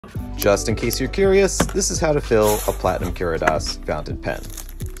Just in case you're curious, this is how to fill a Platinum Curidas fountain pen.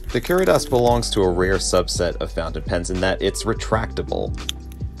 The Curidas belongs to a rare subset of fountain pens in that it's retractable.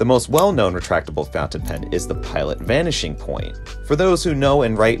 The most well-known retractable fountain pen is the Pilot Vanishing Point. For those who know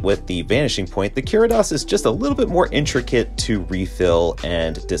and write with the Vanishing Point, the Curidas is just a little bit more intricate to refill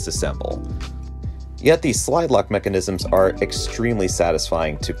and disassemble. Yet these slide lock mechanisms are extremely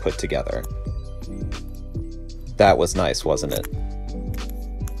satisfying to put together. That was nice, wasn't it?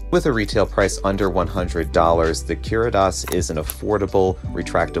 With a retail price under $100, the Curidas is an affordable,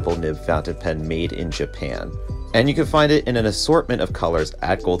 retractable nib fountain pen made in Japan. And you can find it in an assortment of colors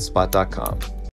at goldspot.com.